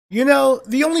You know,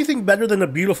 the only thing better than a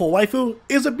beautiful waifu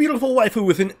is a beautiful waifu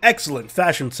with an excellent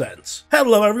fashion sense.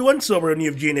 Hello everyone, Silver and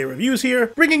FGO Reviews here,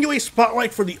 bringing you a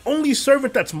spotlight for the only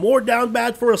servant that's more down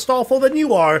bad for a stallful than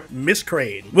you are, Miss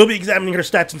Crane. We'll be examining her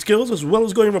stats and skills, as well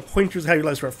as going over pointers how you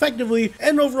utilize her effectively,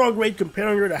 and overall grade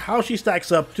comparing her to how she stacks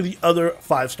up to the other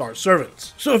 5-star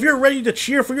servants. So if you're ready to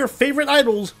cheer for your favorite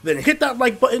idols, then hit that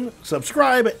like button,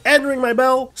 subscribe, and ring my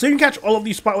bell, so you can catch all of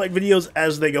these spotlight videos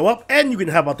as they go up, and you can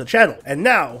help out the channel. And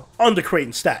now, on to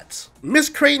Crane stats. Miss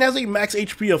Crane has a max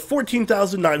HP of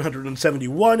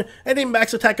 14,971 and a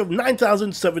max attack of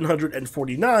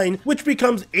 9,749, which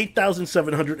becomes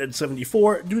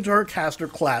 8,774 due to her caster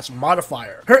class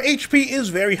modifier. Her HP is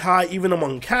very high even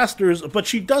among casters, but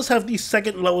she does have the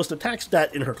second lowest attack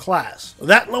stat in her class.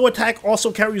 That low attack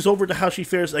also carries over to how she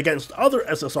fares against other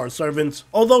SSR servants,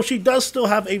 although she does still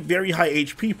have a very high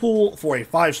HP pool for a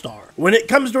 5-star. When it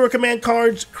comes to her command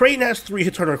cards, Crane has 3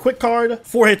 hits on her quick card,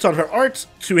 4 hits on her arts,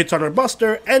 2 hits on her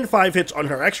buster, and 5 hits on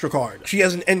her extra card. She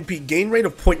has an NP gain rate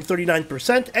of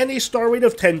 0.39% and a star rate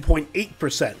of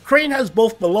 10.8%. Crane has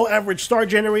both below average star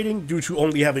generating due to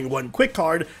only having 1 quick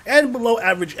card, and below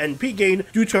average NP gain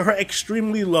due to her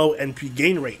extremely low NP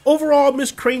gain rate. Overall,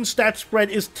 Miss Crane's stat spread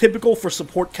is typical for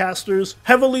support casters,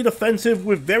 heavily defensive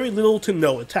with very little to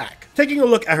no attack. Taking a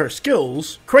look at her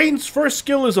skills, Crane's first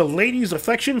skill is a Lady's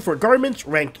Affection for Garments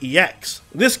ranked EX.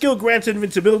 This skill grants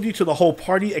invincibility to the whole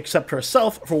party except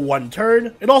herself for 1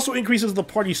 turn. It also increases the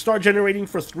party's star generating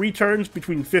for 3 turns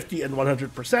between 50 and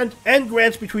 100%, and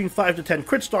grants between 5 to 10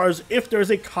 crit stars if there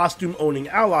is a costume owning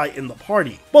ally in the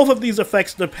party. Both of these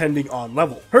effects depending on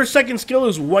level. Her second skill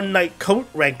is One Night Coat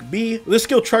rank B. This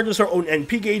skill charges her own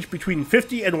NP gauge between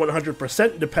 50 and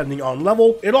 100% depending on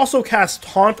level. It also casts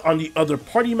Taunt on the other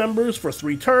party members for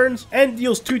 3 turns, and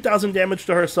deals 2,000 damage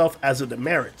to herself as a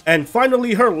demerit. And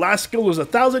finally, her last skill is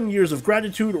 1,000 Years of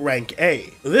Gratitude rank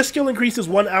A. This skill increases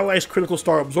one ally's critical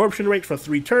star absorption rate for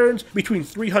 3 turns between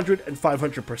 300 and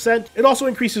 500%. It also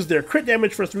increases their crit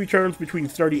damage for 3 turns between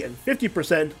 30 and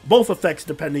 50%, both effects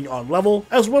depending on level,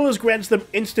 as well as grants them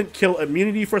instant kill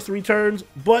immunity for 3 turns,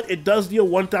 but it does deal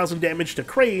 1,000 damage to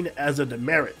Crane as a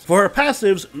demerit. For her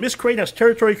passives, Miss Crane has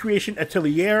Territory Creation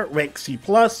Atelier rank C+,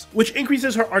 which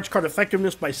increases her arch card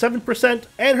effectiveness by 7%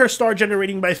 and her star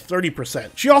generating by 30%.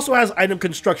 She also has Item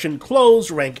Construction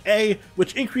Close rank A,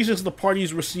 which increases the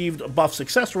party's received buff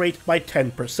success rate by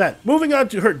 10%. Moving on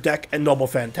to her deck and Noble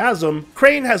Phantasm,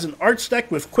 Crane has an Arts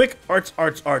deck with Quick, Arts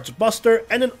Buster,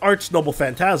 and an Arts Noble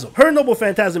Phantasm. Her Noble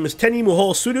Phantasm is Teni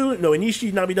Muho Suru no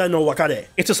Inishi Nabida no Wakare.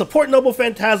 It's a support Noble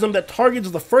Phantasm that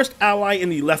targets the first ally in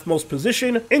the leftmost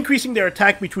position, increasing their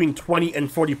attack between 20 and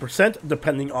 40%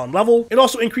 depending on level. It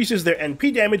also increases their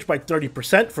NP damage by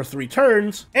 30% for 3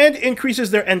 turns, and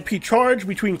increases their NP charge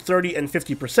between 30 and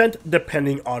 50%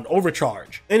 depending on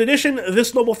overcharge. In addition,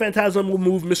 this Noble Phantasm will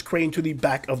move Miss Crane to the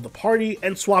back of the party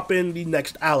and swap in the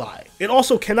next ally. It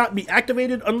also cannot be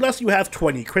activated unless you have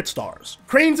 20 crit stars.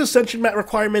 Crane's Ascension mat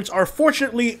requirements are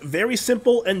fortunately very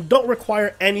simple and don't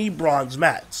require any bronze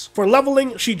mats. For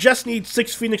leveling, she just needs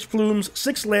 6 Phoenix Plumes,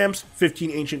 6 Lamps,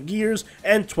 15 Ancient Gears,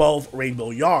 and 12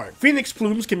 Rainbow Yarn. Phoenix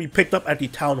Plumes can be picked up at the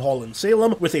Town Hall in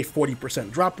Salem with a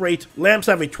 40% drop rate. Lamps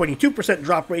have a 22%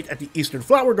 drop rate at the Eastern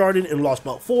Flower Garden in Lost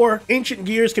Belt 4. Ancient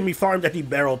Gears can be farmed at the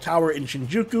Barrel Tower in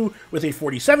Shinjuku with a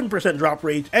 47% drop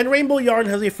rate, and Rainbow Yarn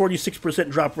has a 46%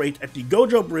 drop rate at the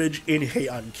Gojo Bridge in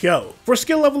Heian-kyo. For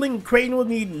skill leveling, Crane will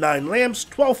need 9 Lamps,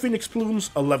 12 Phoenix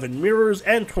Plumes, 11 Mirrors,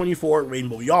 and 24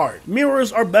 Rainbow Yarn.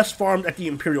 Mirrors are best farmed at the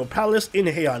Imperial Palace in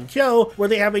Heian-kyo, where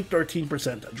they have a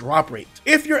 13% drop rate.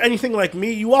 If you're anything like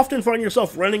me, you often find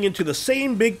yourself running into the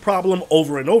same big problem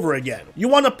over and over again. You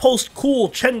want to post cool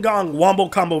Chengong Wombo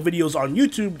combo videos on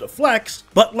YouTube to flex,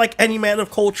 but like any man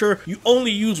of culture, you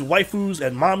only use waifus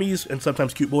and mommies, and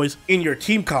sometimes cute boys, in your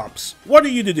team comps. What are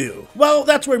you to do? Well,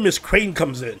 that's where Miss Crane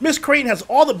comes in. Miss Crane has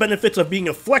all the benefits of being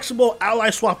a flexible ally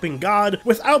swapping god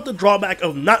without the drawback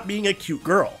of not being a cute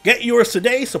girl. Get yours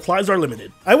today, supplies are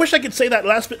limited. I wish I could say that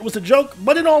last bit was a joke,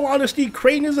 but in all honesty,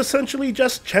 Crane is essentially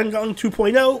just Chengong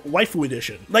 2.0 waifu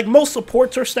edition. Like most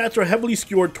supports, her stats are heavily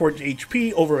skewed towards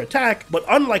HP over attack, but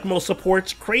unlike most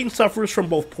supports, Crane suffers from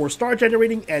both poor star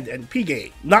generating and NP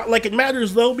gain. Not like it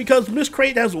matters though, because Miss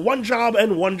Crane has one job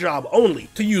and one job only: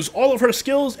 to use all of her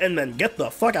skills and then get the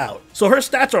fuck out. So her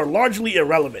stats are largely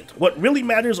irrelevant. What really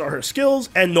matters are her skills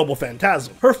and Noble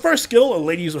Phantasm. Her first skill, a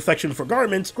Lady's Affection for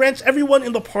Garments, grants everyone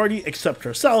in the party except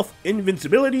herself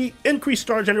invincibility, increased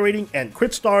star generating, and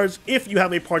crit stars if you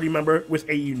have a party member with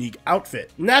a unique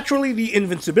outfit. Naturally, the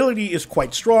invincibility is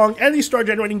quite strong, and the star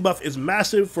generating buff is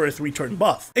massive for a 3-turn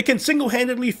buff. It can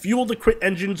single-handedly fuel the crit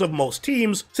engines of most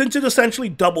teams, since it essentially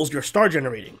doubles your star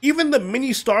generating. Even the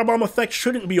mini star Star Bomb effect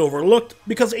shouldn't be overlooked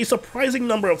because a surprising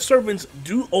number of servants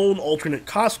do own alternate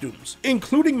costumes,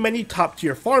 including many top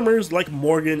tier farmers like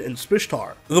Morgan and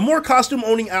Spishtar. The more costume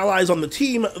owning allies on the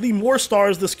team, the more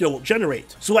stars the skill will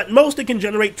generate. So at most it can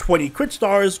generate 20 crit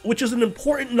stars, which is an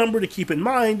important number to keep in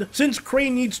mind since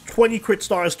Crane needs 20 crit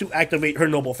stars to activate her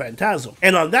Noble Phantasm.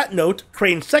 And on that note,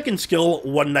 Crane's second skill,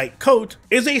 One Night Coat,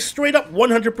 is a straight up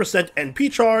 100%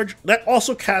 NP charge that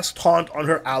also casts Taunt on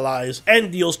her allies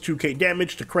and deals 2k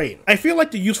damage to Crane. I feel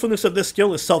like the usefulness of this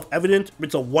skill is self-evident.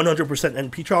 It's a 100%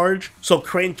 NP charge, so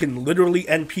Crane can literally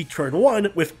NP turn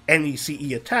 1 with any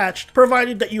CE attached,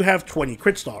 provided that you have 20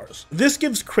 crit stars. This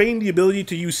gives Crane the ability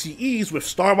to use CEs with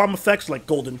Star Bomb effects like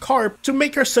Golden Carp to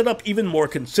make her setup even more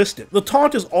consistent. The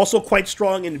taunt is also quite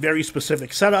strong in very specific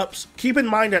setups. Keep in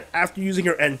mind that after using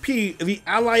her NP, the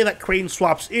ally that Crane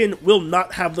swaps in will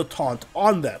not have the taunt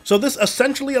on them. So this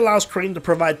essentially allows Crane to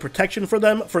provide protection for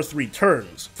them for 3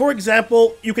 turns. For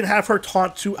example, you can have her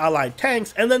taunt 2 allied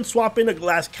tanks and then swap in a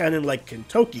glass cannon like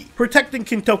Kintoki, protecting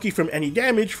Kintoki from any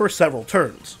damage for several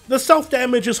turns. The self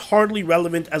damage is hardly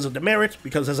relevant as a demerit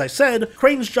because, as I said,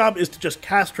 Crane's job is to just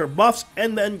cast her buffs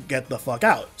and then get the fuck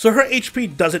out, so her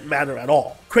HP doesn't matter at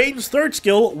all. Crane's third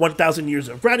skill, 1000 Years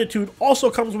of Gratitude,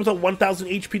 also comes with a 1000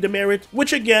 HP demerit,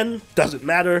 which again, doesn't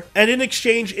matter, and in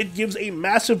exchange it gives a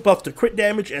massive buff to crit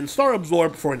damage and star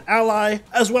absorb for an ally,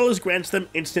 as well as grants them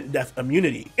instant death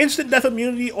immunity. Instant death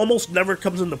immunity almost never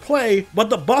comes into play, but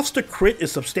the buffs to crit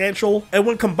is substantial, and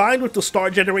when combined with the star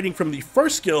generating from the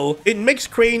first skill, it makes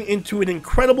Crane into an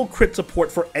incredible crit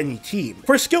support for any team.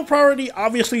 For skill priority,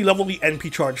 obviously level the NP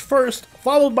charge first,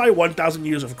 followed by 1000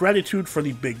 Years of Gratitude for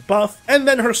the big buff, and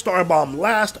then her Star Bomb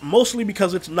last, mostly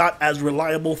because it's not as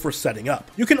reliable for setting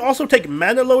up. You can also take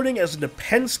mana loading as a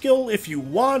depend skill if you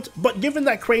want, but given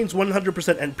that Crane's 100%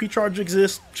 NP charge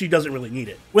exists, she doesn't really need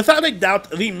it. Without a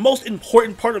doubt, the most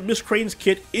important part of Miss Crane's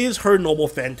kit is her Noble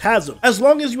Phantasm. As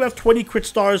long as you have 20 crit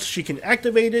stars, she can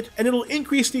activate it, and it'll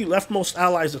increase the leftmost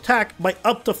ally's attack by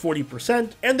up to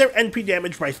 40% and their NP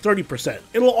damage by 30%.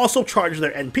 It'll also charge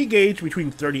their NP gauge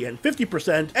between 30 and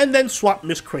 50% and then swap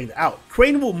Miss Crane out.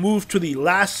 Crane will move to the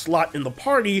last slot in the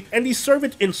party, and the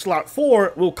servant in slot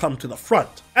 4 will come to the front.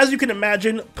 As you can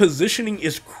imagine, positioning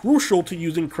is crucial to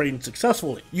using Crane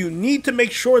successfully. You need to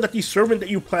make sure that the servant that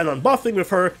you plan on buffing with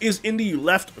her is in the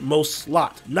leftmost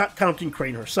slot, not counting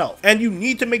Crane herself. And you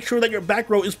need to make sure that your back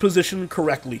row is positioned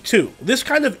correctly too. This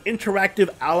kind of interactive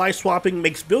ally swapping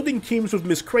makes building teams with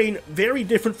Miss Crane very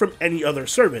different from any other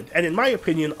servant, and in my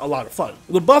opinion, a lot of fun.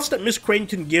 The buffs that Miss Crane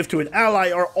can give to an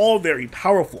ally are all very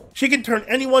powerful. She can turn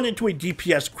anyone into a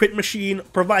DPS crit machine,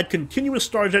 provide continuous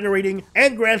star generating,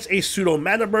 and grants a pseudo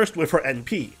mana burst with her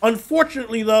NP.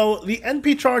 Unfortunately though, the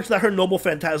NP charge that her Noble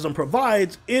Phantasm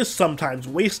provides is sometimes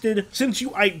wasted, since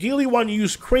you ideally want to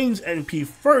use Crane's NP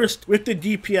first with the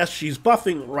DPS she's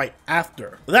buffing right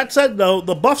after. That said though,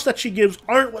 the buffs that she gives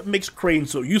aren't what makes Crane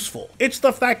so useful. It's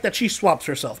the fact that she swaps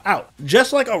herself out.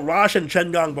 Just like Arash and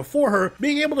Chengong before her,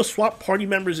 being able to swap party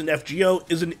members in FGO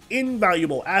is an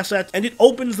invaluable asset, and it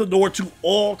opens the door to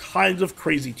all kinds of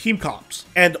crazy team comps.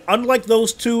 And unlike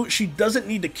those two, she doesn't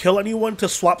need to kill anyone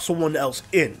to swap someone else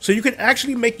in, so you can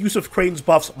actually make use of Crane's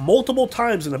buffs multiple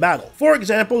times in a battle. For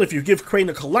example, if you give Crane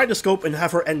a Kaleidoscope and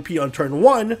have her NP on turn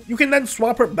 1, you can then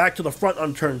swap her back to the front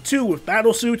on turn 2 with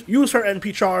Battlesuit, use her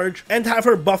NP charge, and have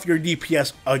her buff your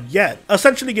DPS again,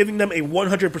 essentially giving them a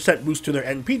 100% boost to their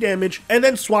NP damage, and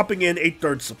then swapping in a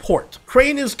third support.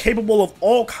 Crane is capable of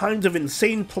all kinds of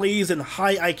insane plays and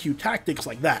high IQ tactics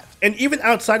like that, and even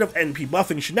outside of NP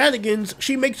buffing shenanigans,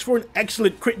 she makes for an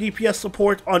excellent crit DPS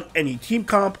support on any team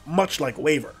comp, much like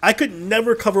Waver. I could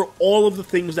never cover all of the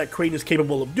things that Crane is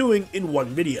capable of doing in one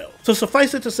video, so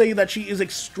suffice it to say that she is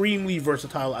extremely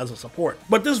versatile as a support.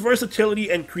 But this versatility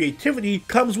and creativity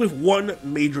comes with one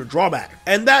major drawback,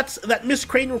 and that's that Miss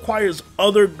Crane requires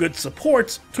other good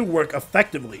supports to work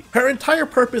effectively. Her entire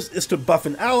purpose is to buff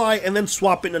an ally and then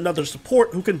swap in another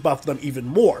support who can buff them even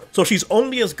more, so she's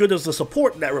only as good as the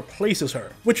support that replaces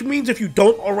her, which means if you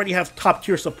don't already have top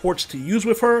tier supports to use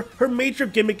with her, her major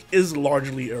gimmick is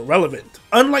largely irrelevant.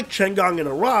 Unlike Chengong and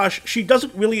Arash, she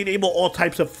doesn't really enable all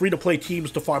types of free-to-play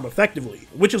teams to farm effectively,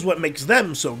 which is what makes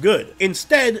them so good.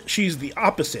 Instead, she's the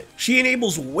opposite. She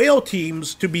enables whale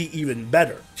teams to be even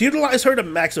better. To utilize her to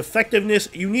max effectiveness,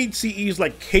 you need CEs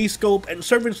like K-Scope and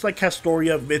servants like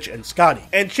Castoria, Vich, and Scotty.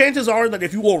 And chances are that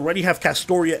if you already have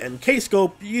Castoria and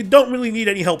K-Scope, you don't really need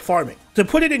any help farming. To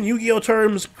put it in Yu-Gi-Oh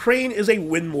terms, Crane is a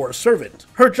win more servant.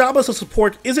 Her job as a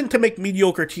support isn't to make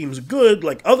mediocre teams good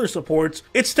like other supports,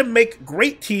 it's to make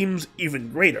great teams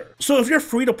even greater. So if you're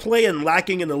free to play and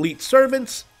lacking in elite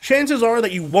servants, chances are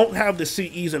that you won't have the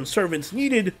CEs and servants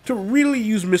needed to really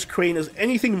use Miss Crane as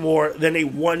anything more than a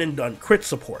one and done crit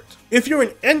support. If you're an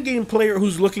endgame player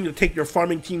who's looking to take your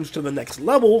farming teams to the next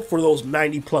level for those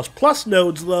 90++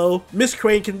 nodes though, Miss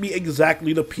Crane can be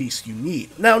exactly the piece you need.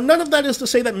 Now none of that is to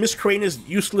say that Miss Crane is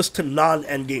useless to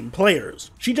non-endgame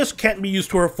players, she just can't be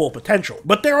used to her full potential,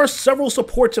 but there are several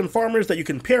supports and farmers that you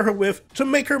can pair her with to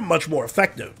make her much more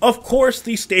effective. Of course,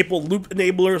 the staple loop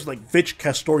enablers like Vich,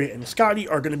 Castoria, and Scotty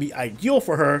are going to be ideal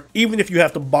for her, even if you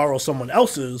have to borrow someone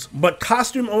else's, but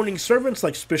costume-owning servants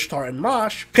like Spishtar and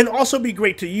Mosh can also be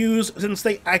great to use since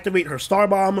they activate her Star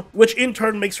Bomb, which in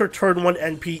turn makes her turn 1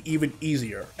 NP even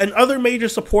easier. And other major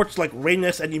supports like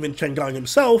Rayness and even Chengang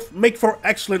himself make for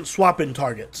excellent swap-in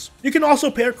targets. You can also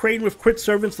pair Crane with crit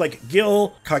servants like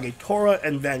Gil, Kagetora,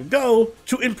 and Van Gogh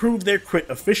to improve their crit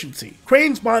efficiency.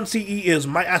 Crane's Bond CE is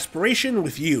My Aspiration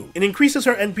with You. It increases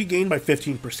her NP gain by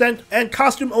 15%, and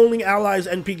costume-owning allies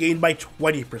NP gain by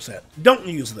 20%. Don't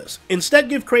use this. Instead,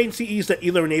 give Crane CEs that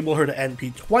either enable her to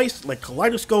NP twice, like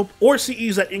Kaleidoscope, or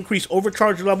CEs that increase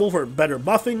overcharge level for better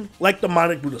buffing, like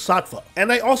Demonic Bodhisattva.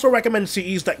 And I also recommend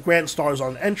CEs that grant stars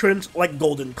on entrance, like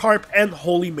Golden Carp and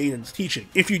Holy Maiden's Teaching.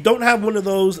 If you don't have one of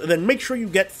those, then make sure you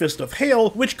get Fist of Hail,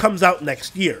 which comes out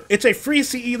next year. It's a free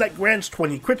CE that grants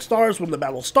 20 crit stars when the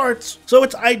battle starts, so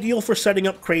it's ideal for setting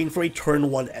up Crane for a turn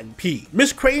 1 NP.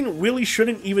 Miss Crane really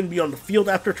shouldn't even be on the field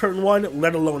after turn 1,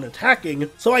 let alone attacking,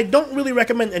 so I don't really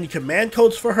recommend any command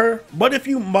codes for her, but if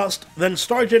you must, then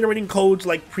star generating codes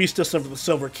like Priestess of the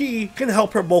Silver Key can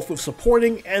help her both with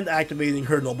supporting and activating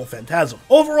her Noble Phantasm.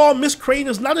 Overall, Miss Crane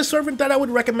is not a servant that I would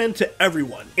recommend to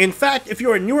everyone. In fact, if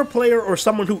you're a newer player or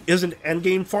someone who isn't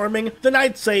endgame farming, then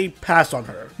I'd say pass on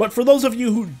her. But for those of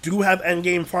you who do have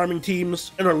endgame farming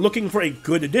teams and are looking for a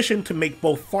good addition to make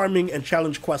both farming and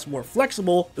challenge quests more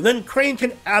flexible, then Crane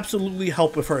can absolutely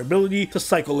help with her ability to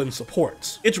cycle in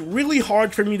supports. It's really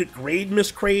hard for me to grade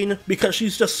Miss Crane because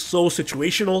she's just so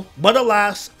situational, but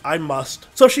alas, I must.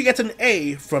 So she gets an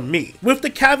A from me, with the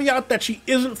caveat that she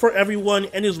isn't for everyone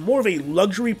and is more of a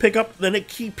luxury pickup than a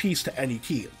key piece to any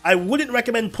team. I wouldn't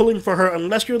recommend pulling for her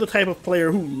unless you're the type of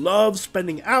player who loves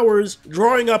spending hours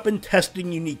drawing up and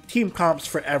testing unique team comps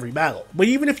for every battle. But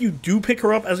even if you do pick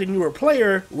her up as a newer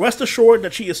player, rest assured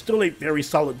that she is still a very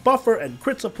solid buffer and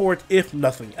crit support if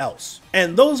nothing else.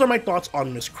 And those are my thoughts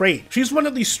on Miss Crane. She's one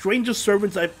of the strangest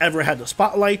servants I've ever had to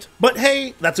spotlight, but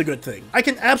hey, that's a good thing. I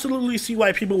can absolutely see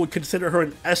why people would consider her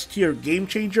an S-tier game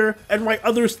changer, and why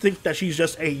others think that she's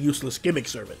just a useless gimmick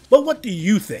servant. But what do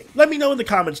you think? Let me know in the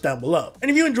comments down below.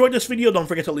 And if you enjoyed this video, don't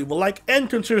forget to leave a like, and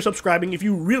consider subscribing if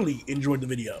you really enjoyed the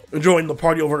video. Join the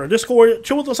party over in our Discord,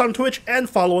 chill with us on Twitch, and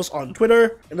follow us on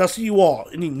Twitter, and I'll see you all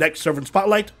in the next Servant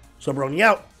Spotlight. Soberoni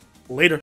out. Later.